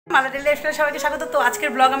মালাডেলি লাইফস্টাইলে সবাইকে স্বাগত। তো আজকের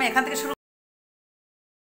ব্লগ আমি এখান থেকে শুরু।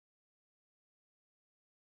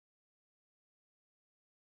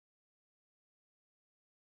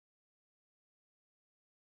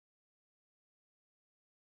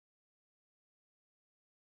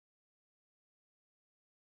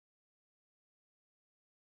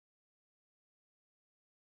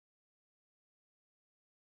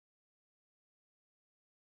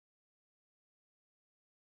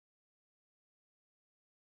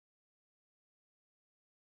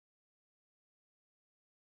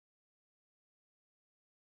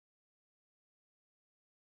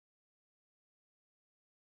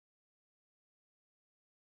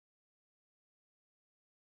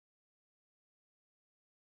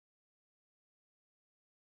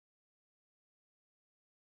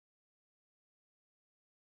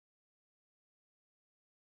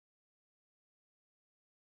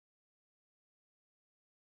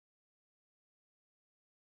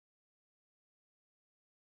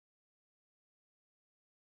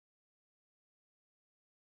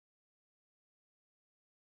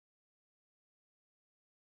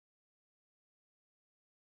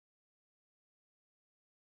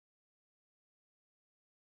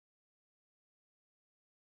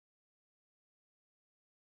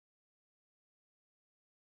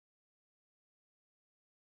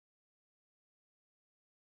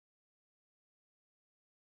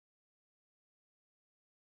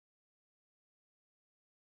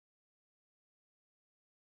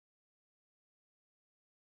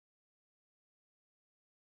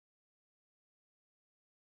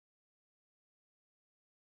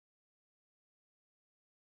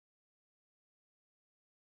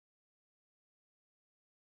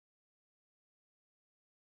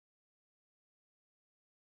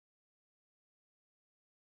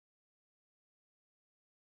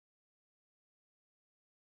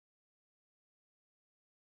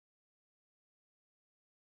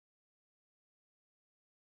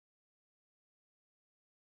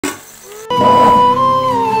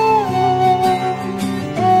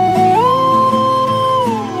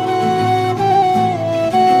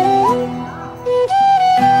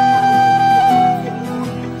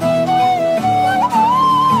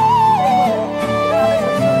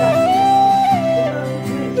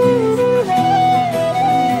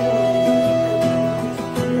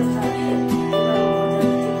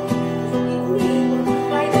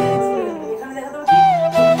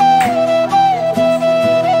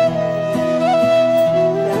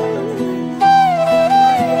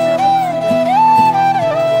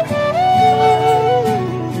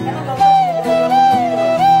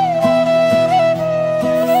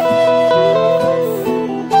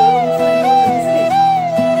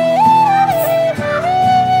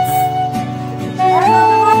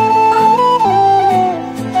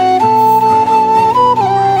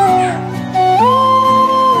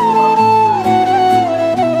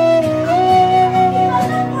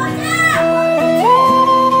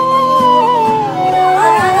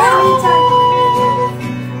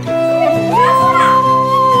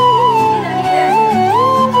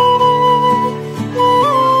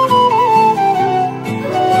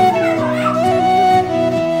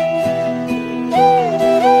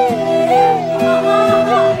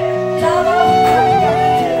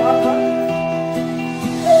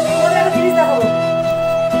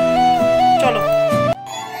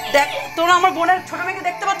 তোমরা আমার বোনের ছোট মেয়েকে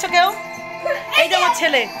দেখতে পাচ্ছ কেউ? এই যে আমার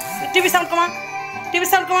ছেলে। টিভি সাউন্ড কমা, টিভি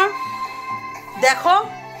সাউন্ড কমা। দেখো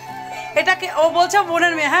এটাকে ও বলছে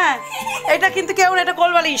বোনের মেয়ে। হ্যাঁ এটা কিন্তু কেউ না, এটা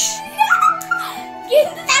কোলবালিশ।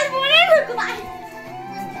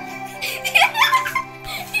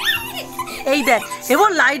 এই দেখ এবং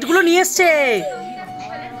লাইট গুলো নিয়ে এসছে।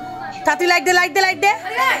 তাতি লাইট দে, লাইট দে, লাইট দে,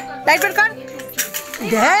 লাইট বের কর।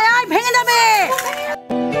 দে ভেঙে যাবে।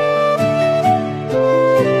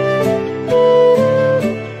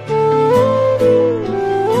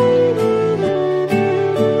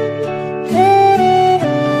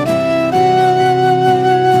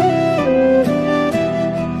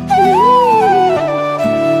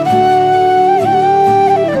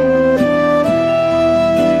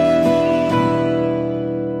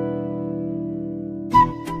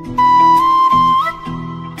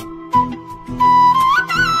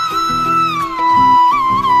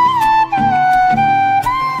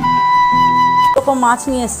 মাছ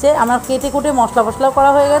নিয়ে এসছে, আমার কেটে কুটে মশলা ফসলাও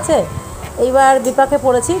করা হয়ে গেছে। এইবার বিপাকে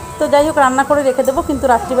পড়েছি। তো যাই হোক রান্না করে রেখে দেবো, কিন্তু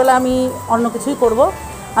রাত্রিবেলা আমি অন্য কিছুই করব।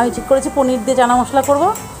 আমি ঠিক করেছি পনির দিয়ে চানা মশলা করব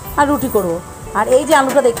আর রুটি করব। আর এই যে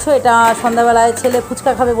আলুটা দেখছো, এটা সন্ধ্যাবেলায় ছেলে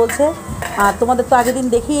ফুচকা খাবে বলছে। আর তোমাদের তো আগের দিন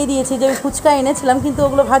দেখিয়ে দিয়েছি যে আমি ফুচকা এনেছিলাম, কিন্তু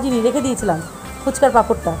ওগুলো ভাজিনি, রেখে দিয়েছিলাম ফুচকার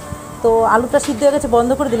পাঁপড়টা। তো আলুটা সিদ্ধ হয়ে গেছে, বন্ধ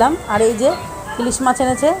করে দিলাম। আর এই যে ইলিশ মাছ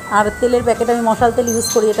এনেছে, আর তেলের প্যাকেট আমি মশাল তেল ইউজ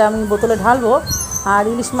করি, এটা আমি বোতলে ঢালবো। আর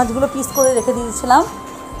ইলিশ মাছগুলো পিস করে রেখে দিয়েছিলাম।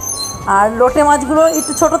 আর লোটে মাছগুলো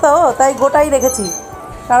একটু ছোটো তো, তাই গোটাই রেখেছি,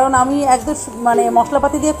 কারণ আমি একদম মানে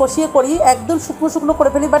মশলাপাতি দিয়ে কষিয়ে করি, একদম শুকনো শুকনো করে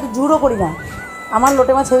ফেলি, বাট ঝুড়ো করি না। আমার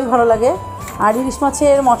লোটে মাছ হেবি ভালো লাগে। আর ইলিশ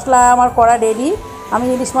মাছের মশলা আমার করা রেডি। আমি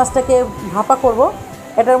ইলিশ মাছটাকে ভাপা করব।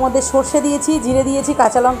 এটার মধ্যে সর্ষে দিয়েছি, জিরে দিয়েছি,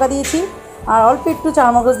 কাঁচা লঙ্কা দিয়েছি, আর অল্প একটু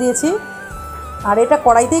চারমগজ দিয়েছি। আর এটা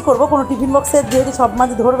কড়াইতেই করব, কোনো টিফিন বক্সে, যেহেতু সব মাছ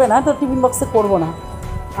ধরবে না তো টিফিন বক্সে করব না।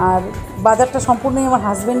 আর বাজারটা সম্পূর্ণই আমার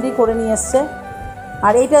হাজব্যান্ডই করে নিয়ে এসছে।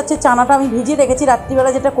 আর এইটা হচ্ছে চানাটা আমি ভিজিয়ে রেখেছি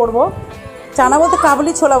রাত্রিবেলা যেটা করব। চানা বলতে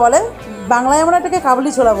কাবুলি ছোলা বলে, বাংলায় আমরা এটাকে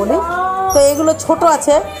কাবুলি ছোলা বলি। তো এগুলো ছোট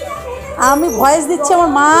আছে, আমি ভয়েস দিচ্ছি, আমার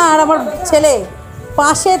মা আর আমার ছেলে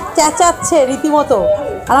পাশে চেঁচাচ্ছে রীতিমতো।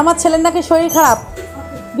 আর আমার ছেলের নাকি শরীর খারাপ,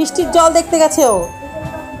 বৃষ্টির জল দেখতে গেছে ও।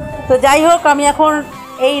 তো যাই হোক, আমি এখন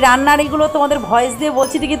এই রান্নার এইগুলো তোমাদের ভয়েস দিয়ে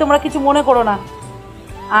বলছি, দেখি তোমরা কিছু মনে করো না।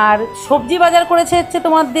 আর সবজি বাজার করেছে হচ্ছে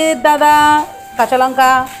তোমাদের দাদা, কাঁচা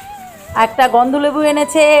লঙ্কা, একটা গন্ধলেবু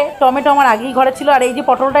এনেছে, টমেটো আমার আগেই ঘরে ছিল। আর এই যে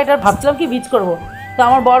পটলটা, এটা ভাবছিলাম কি বীজ করব, তো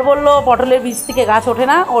আমার বর বললো পটলের বীজ থেকে গাছ ওঠে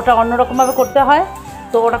না, ওটা অন্যরকমভাবে করতে হয়,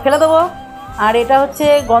 তো ওটা ফেলে দেবো। আর এটা হচ্ছে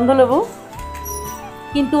গন্ধলেবু,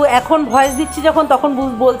 কিন্তু এখন ভয়েস দিচ্ছি যখন, তখন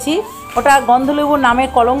বলছি ওটা গন্ধলেবুর নামের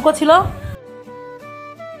কলঙ্ক ছিল।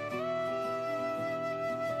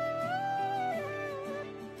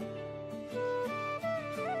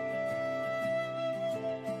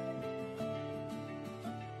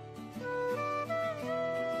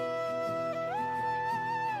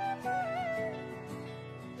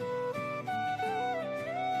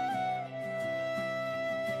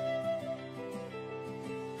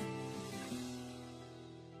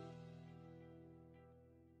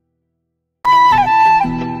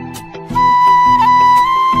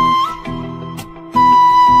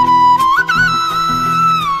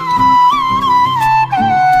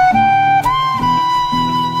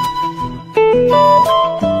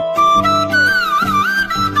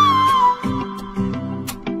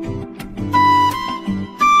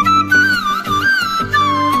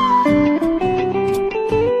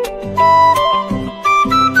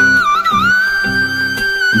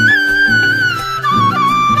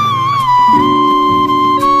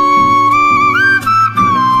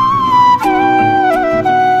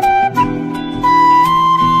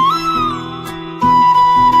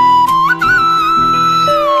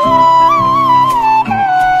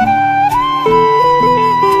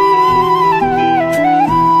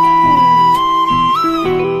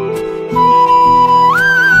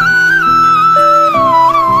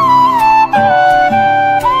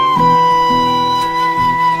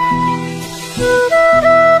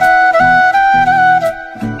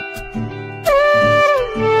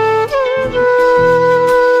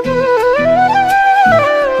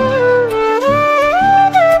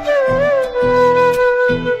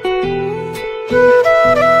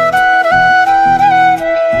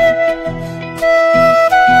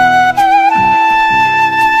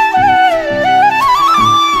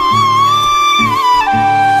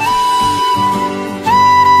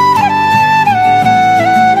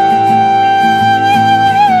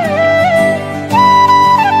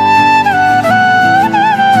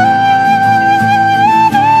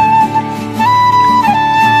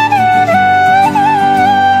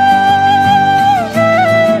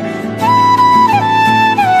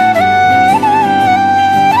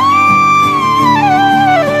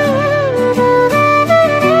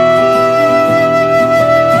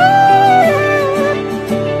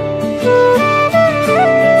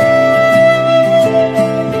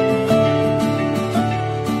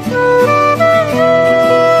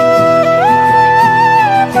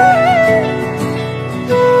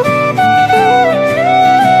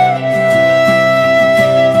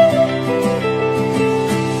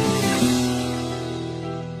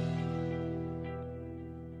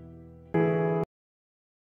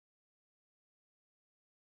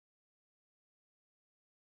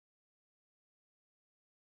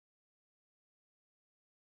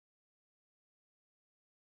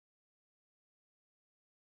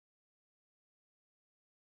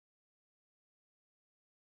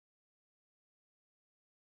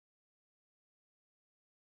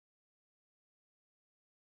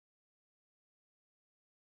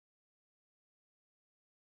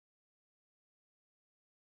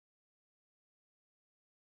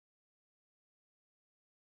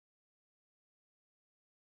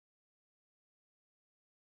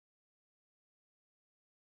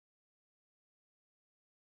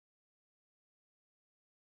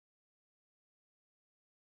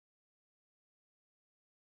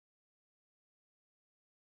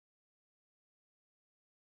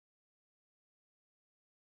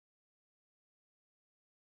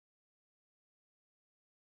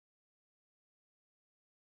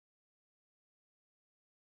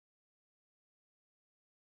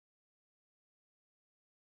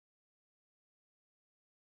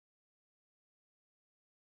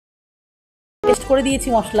 রোস্ট করে দিয়েছি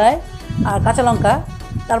মশলায় আর কাঁচা লঙ্কা।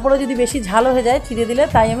 তারপরে যদি বেশি ঝাল হয়ে যায় চিড়ে দিলে,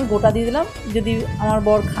 তাই আমি গোটা দিয়ে দিলাম। যদি আমার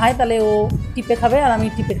বর খায় তাহলে ও টিপে খাবে আর আমি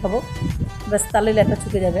টিপে খাবো, ব্যাস তাহলে লেটা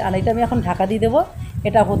চুকে যাবে। আর এটা আমি এখন ঢাকা দিয়ে দেবো,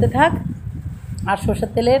 এটা হতে থাক। আর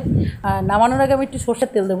সর্ষের তেলের নামানোর আগে আমি একটু সর্ষের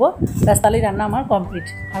তেল দেবো, ব্যাস তাহলেই রান্না আমার কমপ্লিট।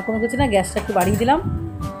 আর কোনো কিছু না, গ্যাসটা একটু বাড়িয়ে দিলাম।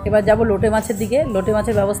 এবার যাব লোটে মাছের দিকে, লোটে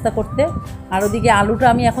মাছের ব্যবস্থা করতে। আর ওদিকে আলুটা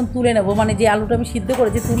আমি এখন তুলে নেব, মানে যে আলুটা আমি সিদ্ধ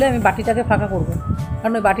করেছি তুলে আমি বাটিটাকে ফাঁকা করব,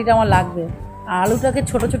 কারণ ওই বাটিটা আমার লাগবে। আর আলুটাকে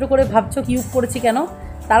ছোট ছোট করে ভাবছো কিউব করেছি কেন,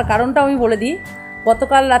 তার কারণটা আমি বলে দিই।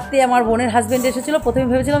 গতকাল রাত্রে আমার বোনের হাজব্যান্ড এসেছিলো, প্রথমে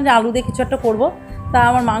ভেবেছিলাম যে আলু দিয়ে কিছু একটা করবো, তা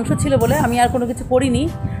আমার মাংস ছিল বলে আমি আর কোনো কিছু করিনি।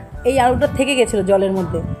 এই আলুটা থেকে গেছিলো জলের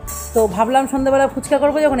মধ্যে, তো ভাবলাম সন্ধ্যাবেলা ফুচকা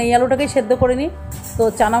করবো যখন এই আলুটাকেই সেদ্ধ করে নিই। তো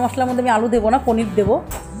চানা মশলার মধ্যে আমি আলু দেবো না, পনির দেবো,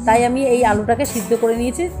 তাই আমি এই আলুটাকে সিদ্ধ করে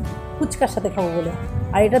নিয়েছি ফুচকার সাথে খাবো বলে।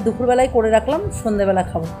 আর এটা দুপুরবেলায় করে রাখলাম, সন্ধ্যাবেলা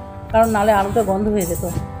খাবো, কারণ নাহলে আলুটা গন্ধ হয়ে যেত।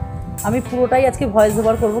 আমি পুরোটাই আজকে ভয়েস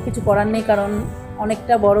ওভার করবো, কিছু করার নেই, কারণ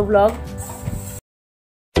অনেকটা বড় ব্লগ।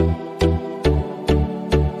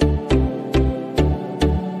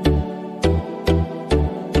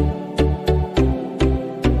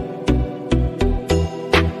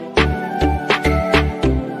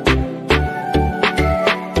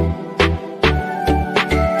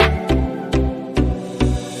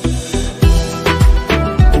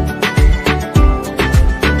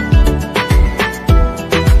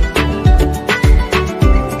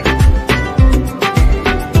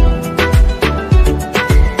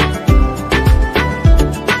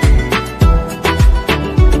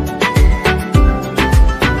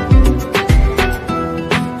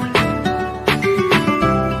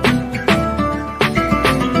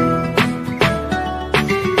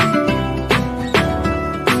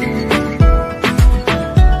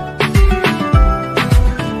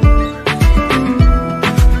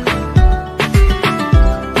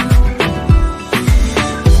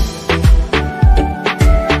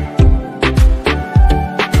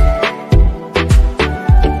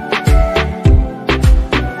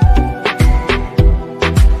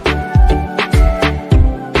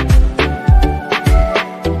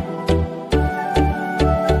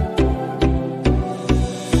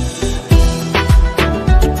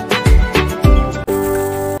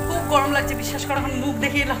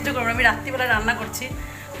 আমি রাত্রিবেলা রান্না করছি,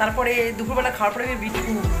 তারপরে দুপুরবেলা খাওয়ার পরে আমি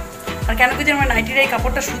বিটকু। আর কেন কি যে আমার নাইটির এই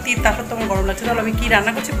কাপড়টা সুতির, তার সত্ত্বেও আমার গরম লাগছে। তাহলে আমি কী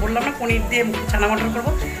রান্না করছি বললাম না, পনির দিয়ে চানা মটর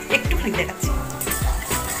করবো, একটুখানি দেখাচ্ছি।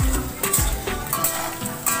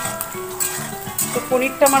 তো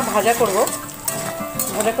পনিরটা আমার ভাজা করব,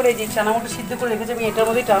 ভাজা করে এই যে চানা মটর সিদ্ধ করে রেখেছি আমি এটার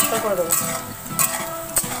মধ্যেই ট্রান্সফার করে দেবো।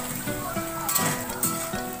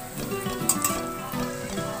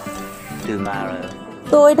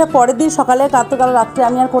 তো এটা পরের দিন সকালে, কাল রাত্রে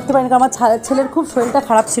আমি আর করতে পারিনি, কারণ আমার ছেলের খুব শরীরটা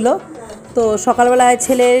খারাপ ছিল। তো সকালবেলায়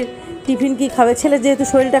ছেলের টিফিন কি খাবে, ছেলের যেহেতু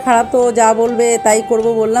শরীরটা খারাপ, তো যা বলবে তাই করব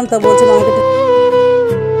বললাম। তো বলছে আমাকে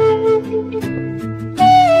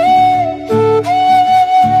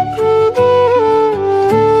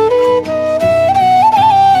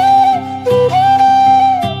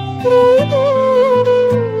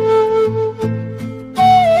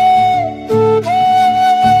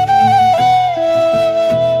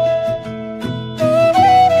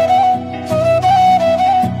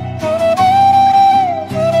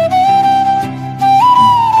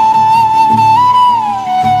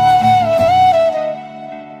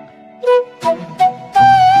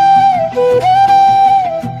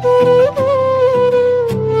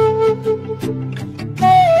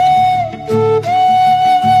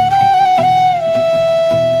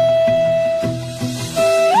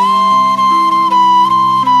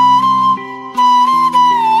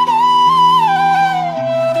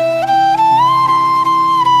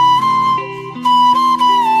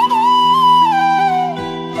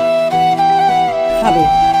খাবে।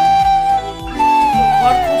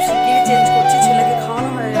 ঘর খুব শিগগিরই চেঞ্জ করছি, ছেলেকে খাওয়ানো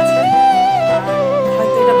হয়ে গেছে।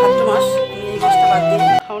 হয়তো এটা ভাদ্র মাস, আমি এই মাসটা বাদ দিয়ে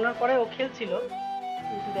খাওয়ানোর পরে ও খেলছিল,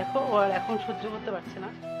 কিন্তু দেখো ও আর এখন সহ্য করতে পারছে না।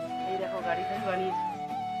 এই দেখো গাড়ি টাড়ি বানিয়েছে,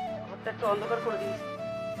 ঘরটা একটু অন্ধকার করে দিয়েছে।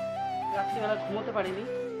 রাত্রিবেলা ঘুমোতে পারিনি,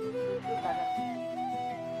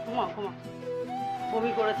 ঘুমা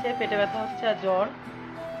বমি করেছে, পেটে ব্যথা হচ্ছে আর জ্বর।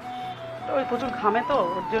 ওই প্রচুর ঘামে তো,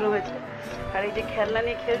 ওর জন্য হয়েছে। আর এই যে খেলনা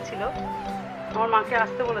নিয়ে খেলছিল, আমার মাকে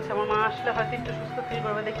আসতে বলেছে। আমার মা আসলে হয়তো একটু সুস্থ ফিল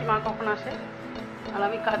করবে, দেখি মা কখন আসে। আর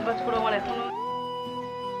আমি কাজ বাজ করে আমার এখনো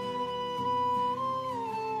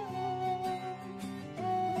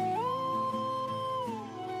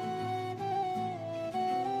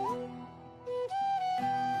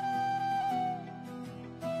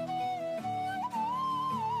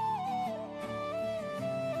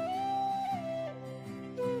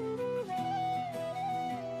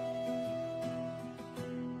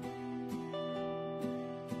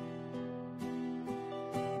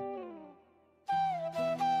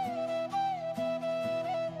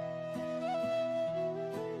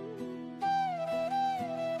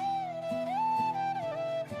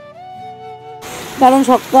কারণ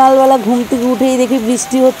সকালবেলা ঘুম থেকে উঠেই দেখি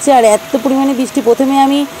বৃষ্টি হচ্ছে, আর এত পরিমাণে বৃষ্টি। প্রথমে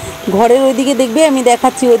আমি ঘরের ওইদিকে দেখবে আমি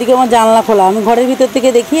দেখাচ্ছি, ওইদিকে আমার জানলা খোলা, আমি ঘরের ভিতর থেকে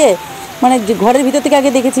দেখিয়ে মানে ঘরের ভিতর থেকে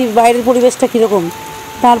আগে দেখেছি বাইরের পরিবেশটা কীরকম,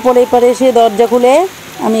 তারপরে এপারে এসে দরজা খুলে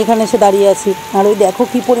আমি এখানে এসে দাঁড়িয়ে আছি। আর ওই দেখো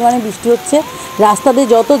কী পরিমাণে বৃষ্টি হচ্ছে, রাস্তাতে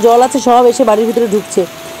যত জল আছে সব এসে বাড়ির ভিতরে ঢুকছে।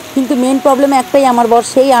 কিন্তু মেন প্রবলেম একটাই, আমার বর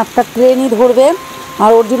সেই 8টার ট্রেনই ধরবে,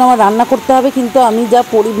 আর ওর জন্য আমার রান্না করতে হবে। কিন্তু আমি যা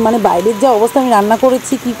মানে বাইরের যা অবস্থা, আমি রান্না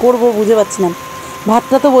করেছি কি করব বুঝে পাচ্ছি না।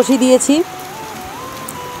 ভাতটা তো বসিয়ে দিয়েছি,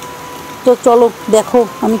 তো চলো দেখো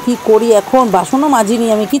আমি কি করি। এখন বাসনও মাজিনি,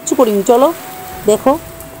 আমি কিচ্ছু করিনি। চলো দেখো,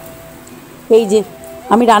 এই যে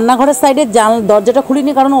আমি রান্নাঘরের সাইডে দরজাটা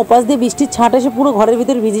খুলিনি, কারণ ওপাশ দিয়ে বৃষ্টির ছাট এসে পুরো ঘরের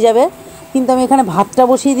ভিতরে ভিজে যাবে। কিন্তু আমি এখানে ভাতটা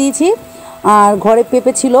বসিয়ে দিয়েছি, আর ঘরে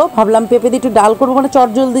পেঁপে ছিল, ভাবলাম পেঁপে দিয়ে একটু ডাল করবো, মানে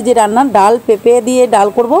চটজলদি যে রান্না, ডাল পেঁপে দিয়ে ডাল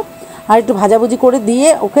করব, আর একটু ভাজাভুজি করে দিয়ে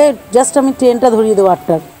ওকে জাস্ট আমি ট্রেনটা ধরিয়ে দেবো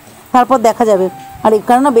 8টার, তারপর দেখা যাবে। আর এই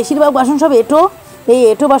কারণে বেশিরভাগ বাসন সব এই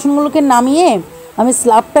এঁটো বাসনগুলোকে নামিয়ে আমি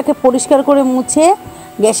স্ল্যাবটাকে পরিষ্কার করে মুছে,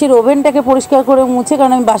 গ্যাসের ওভেনটাকে পরিষ্কার করে মুছে,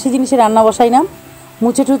 কারণ আমি বাসি জিনিসে রান্না বসাই না,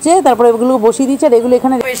 মুছে টুচে তারপরে এগুলো বসিয়ে দিচ্ছি। আর এগুলো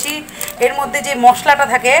এখানে বেশি এর মধ্যে যে মশলাটা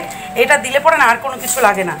থাকে এটা দিলে পরে না আর কোনো কিছু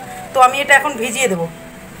লাগে না। তো আমি এটা এখন ভিজিয়ে দেবো।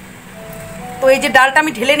 তো এই যে ডালটা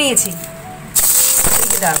আমি ঢেলে নিয়েছি, এই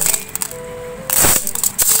যে ডাল,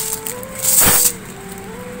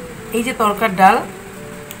 এই যে তরকার ডাল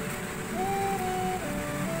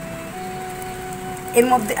এর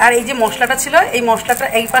মধ্যে, আর এই যে মশলাটা ছিল এই মশলাটা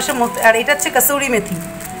এই পাশে, আর এটা হচ্ছে কসুরি মেথি।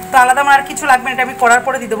 তো আলাদা আমার আর কিছু লাগবে না, এটা আমি করার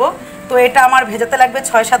পরে দিয়ে দেবো। তো এটা আমার ভেজাতে লাগবে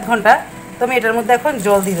 6-7 ঘন্টা। তো আমি এটার মধ্যে এখন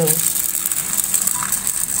জল দিয়ে দেবো।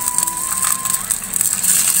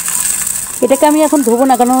 এটাকে আমি এখন ধোবো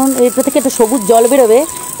না, কারণ এটা থেকে একটা সবুজ জল বেরোবে,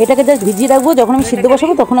 এটাকে জাস্ট ভিজিয়ে রাখবো, যখন আমি সিদ্ধ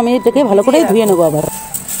বসাবো তখন আমি এটাকে ভালো করে ধুয়ে নেবো আবার।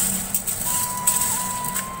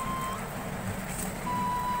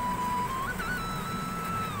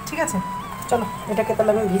 ঠিক আছে, চলো এটাকে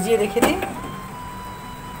তাহলে আমি ভিজিয়ে রেখে দিই।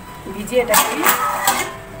 ভিজিয়ে এটাকে আমি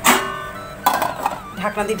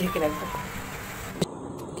ঢাকনা দিয়ে ঢেকে রাখবো।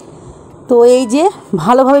 তো এই যে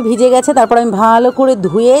ভালোভাবে ভিজে গেছে, তারপর আমি ভালো করে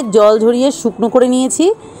ধুয়ে জল ঝরিয়ে শুকনো করে নিয়েছি।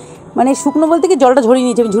 মানে শুকনো বলতে কি জলটা ঝরিয়ে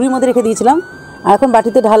নিয়েছি, আমি ঝুড়ির মধ্যে রেখে দিয়েছিলাম। আর এখন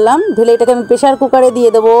বাটিতে ঢাললাম, ঢেলে এটাকে আমি প্রেশার কুকারে দিয়ে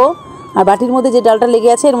দেবো। আর বাটির মধ্যে যে ডালটা লেগে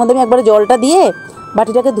আছে এর মধ্যে আমি একবারে জলটা দিয়ে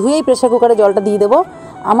বাটিটাকে ধুয়েই প্রেশার কুকারে জলটা দিয়ে দেবো।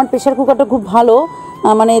 আমার প্রেশার কুকারটা খুব ভালো,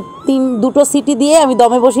 মানে 2টো সিটি দিয়ে আমি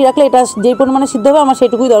দমে বসিয়ে রাখলে এটা যেই পরিমাণে সিদ্ধ হবে আমার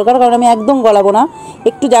সেটুকুই দরকার, কারণ আমি একদম গলাবো না,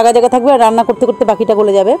 একটু জায়গা জায়গা থাকবে, আর রান্না করতে করতে বাকিটা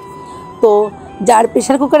গলে যাবে। তো যার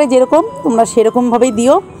প্রেশার কুকারে যেরকম তোমরা সেরকমভাবেই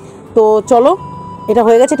দিও। তো চলো এটা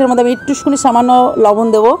হয়ে গেছে, এটার মধ্যে আমি একটুখানি সামান্য লবণ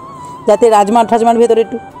দেবো, যাতে রাজমার ভেতরে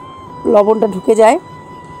একটু লবণটা ঢুকে যায়।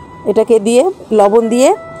 এটাকে দিয়ে লবণ দিয়ে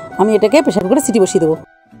আমি এটাকে প্রেশার কুকারে সিটি বসিয়ে দেবো।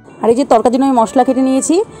 আর এই যে তরকার জন্য আমি মশলা কেটে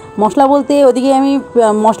নিয়েছি, মশলা বলতে ওদিকে আমি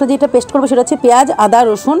মশলা যেটা পেস্ট করবো সেটা হচ্ছে পেঁয়াজ, আদা,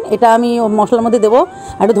 রসুন, এটা আমি মশলার মধ্যে দেবো।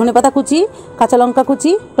 আর একটু ধনেপাতা কুচি, কাঁচা লঙ্কা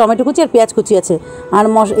কুচি, টমেটো কুচি আর পেঁয়াজ কুচি আছে। আর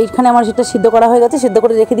এইখানে আমার সেটা সিদ্ধ করা হয়ে গেছে, সিদ্ধ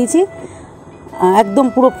করে রেখে দিয়েছি, একদম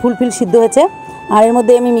পুরো ফুলফিল সিদ্ধ হয়েছে। আর এর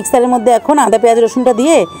মধ্যে আমি মিক্সারের মধ্যে এখন আদা পেঁয়াজ রসুনটা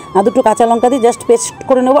দিয়ে আর 2টো কাঁচা লঙ্কা দিয়ে জাস্ট পেস্ট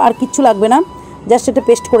করে নেবো, আর কিচ্ছু লাগবে না, জাস্ট এটা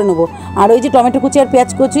পেস্ট করে নেবো। আর ওই যে টমেটো কুচি আর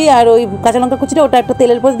পেঁয়াজ কুচি আর ওই কাঁচা লঙ্কা কুচিটা ওটা একটা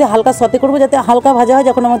তেলের পর দিয়ে হালকা সতে করবো, যাতে হালকা ভাজা হয়,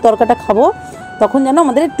 যখন আমার তরকাটা খাবো তখন যেন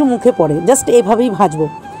আমাদের একটু মুখে পড়ে, জাস্ট এইভাবেই ভাজবো।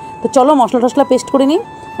 তো চলো মশলা টশলা পেস্ট করে নিই।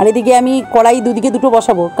 আর এদিকে আমি কড়াই দুদিকে 2টো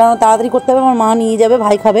বসাবো, কারণ তাড়াতাড়ি করতে হবে, আমার মা নিয়ে যাবে,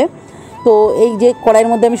 ভাই খাবে। তো এই যে কড়াইয়ের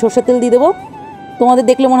মধ্যে আমি সরষের তেল দিয়ে দেবো। তোমাদের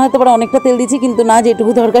দেখলে মনে হতে পারে অনেকটা তেল দিয়েছি, কিন্তু না,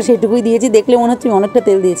 যেটুকু দরকার সেটুকুই দিয়েছি, দেখলে মনে হচ্ছে আমি অনেকটা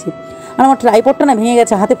তেল দিয়েছি। আর আমার ট্রাইপডটা না ভেঙে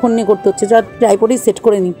গেছে, হাতে ফোন নিয়ে করতে হচ্ছে, যা ট্রাইপডই সেট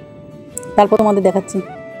করে নিই, তারপর তোমাদের দেখাচ্ছি।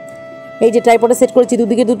 এই যে ট্রাইপডে সেট করেছি,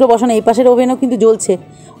 দুদিকে 2টো বসানো, এই পাশের ওভেনও কিন্তু জ্বলছে।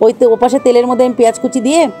 ও পাশে তেলের মধ্যে আমি পেঁয়াজ কুচি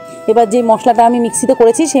দিয়ে এবার যে মশলাটা আমি মিক্সিতে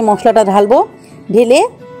করেছি সেই মশলাটা ঢালবো, ঢেলে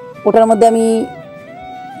ওটার মধ্যে আমি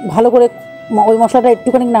ভালো করে ওই মশলাটা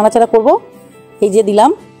একটুখানি নাড়াচাড়া করব। এই যে দিলাম,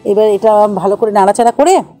 এবার এটা ভালো করে নাড়াচাড়া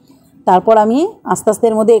করে তারপর আমি আস্তে আস্তে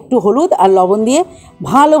এর মধ্যে একটু হলুদ আর লবণ দিয়ে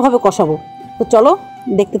ভালোভাবে কষাবো। তো চলো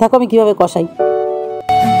দেখতে থাকো আমি কীভাবে কষাই।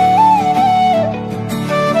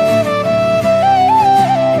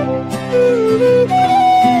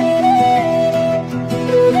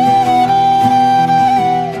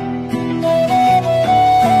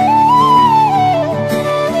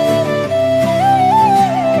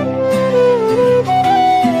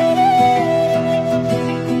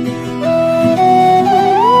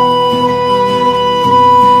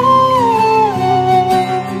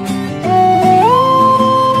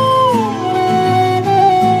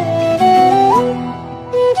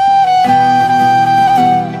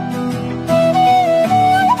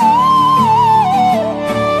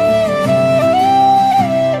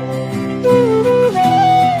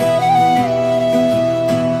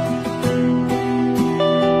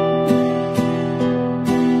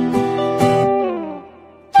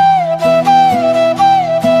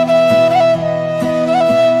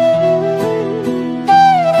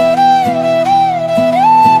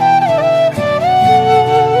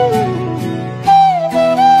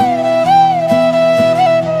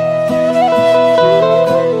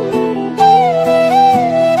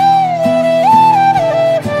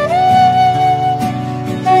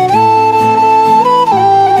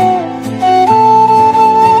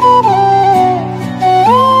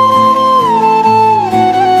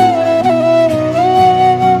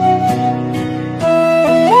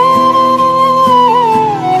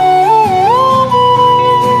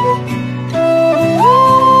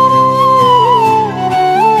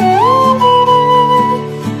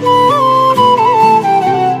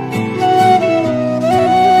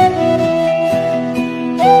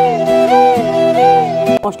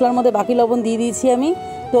 মধ্যে বাকি লবণ দিয়ে দিয়েছি আমি।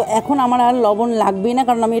 তো এখন আমার আর লবণ লাগবেই না,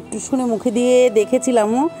 কারণ আমি একটুখানি মুখে দিয়ে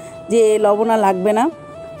দেখেছিলামও যে লবণ আর লাগবে না।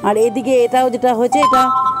 আর এদিকে এটাও যেটা হয়েছে এটা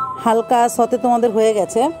হালকা সতে তোমাদের হয়ে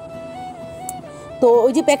গেছে। তো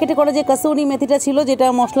ওই যে প্যাকেটে করা যে কাসুরি মেথিটা ছিল, যেটা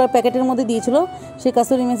মশলার প্যাকেটের মধ্যে দিয়েছিল, সেই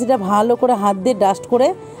কাসুরি মেথিটা ভালো করে হাত দিয়ে ডাস্ট করে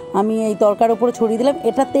আমি এই তরকার উপরে ছড়িয়ে দিলাম।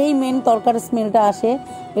 এটাতেই মেন তরকার স্মেলটা আসে,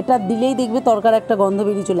 এটা দিলেই দেখবে তরকার একটা গন্ধ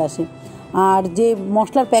বেরিয়ে চলে আসে। আর যে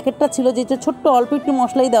মশলার প্যাকেটটা ছিল, যেটা ছোট্ট অল্প একটু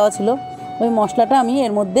মশলাই দেওয়া ছিল, ওই মশলাটা আমি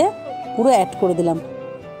এর মধ্যে পুরো অ্যাড করে দিলাম।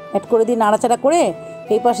 অ্যাড করে দিয়ে নাড়াচাড়া করে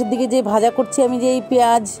এই পাশের দিকে যে ভাজা করছি আমি, যে এই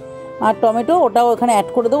পেঁয়াজ আর টমেটো, ওটাও এখানে অ্যাড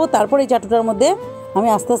করে দেবো। তারপর এই চাটুটার মধ্যে আমি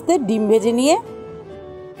আস্তে আস্তে ডিম ভেজে নিয়ে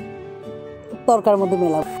তরকার মধ্যে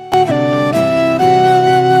মেলাবো।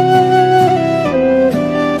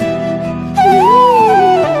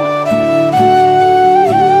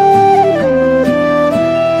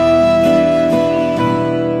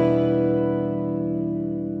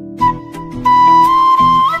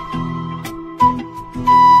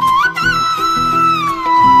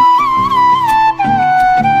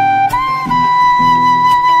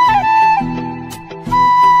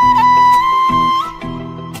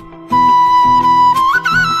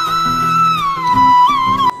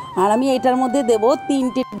 আর আমি এটার মধ্যে দেব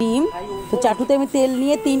 3টে ডিম। তো চাটুতে আমি তেল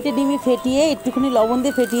নিয়ে 3টে ডিমই ফেটিয়ে একটুখানি লবণ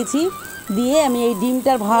দিয়ে ফেটিয়েছি, দিয়ে আমি এই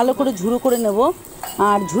ডিমটার ভালো করে ঝুড়ো করে নেব।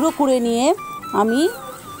 আর ঝুড়ো করে নিয়ে আমি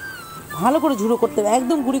ভালো করে ঝুড়ো করতে হবে,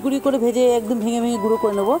 একদম গুঁড়ি গুঁড়ি করে ভেজে একদম ভেঙে ভেঙে গুঁড়ো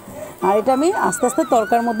করে নেব। আর এটা আমি আস্তে আস্তে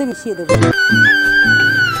তরকার মধ্যে মিশিয়ে দেবো।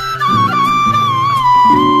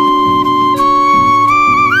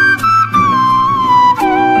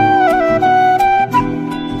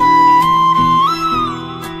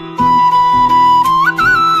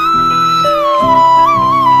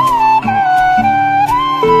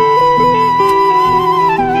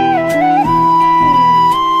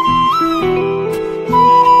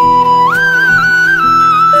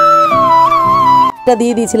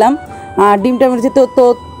 দিয়ে দিয়েছিলাম আর ডিমটা মেরেছি। তো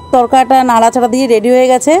তরকাটা নাড়াচাড়া দিয়ে রেডি হয়ে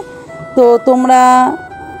গেছে। তো তোমরা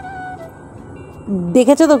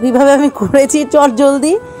দেখেছো তো কীভাবে আমি করেছি চট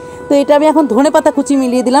জলদি। তো এটা আমি এখন ধনেপাতা কুচি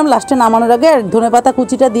মিলিয়ে দিলাম লাস্টে নামানোর আগে। আর ধনেপাতা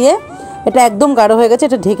কুচিটা দিয়ে এটা একদম গাঢ় হয়ে গেছে,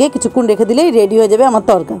 এটা ঢেকে কিছুক্ষণ রেখে দিলেই রেডি হয়ে যাবে আমার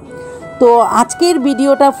তরকা। তো আজকের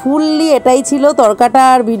ভিডিওটা ফুললি এটাই ছিল তরকাটা।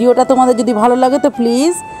 আর ভিডিওটা তোমাদের যদি ভালো লাগে তো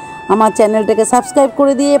প্লিজ আমার চ্যানেলটাকে সাবস্ক্রাইব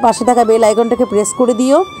করে দিয়ে পাশে থাকা বেল আইকনটাকে প্রেস করে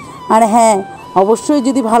দিও। আর হ্যাঁ, অবশ্যই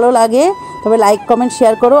যদি ভালো লাগে তবে লাইক কমেন্ট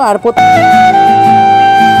শেয়ার করো। আর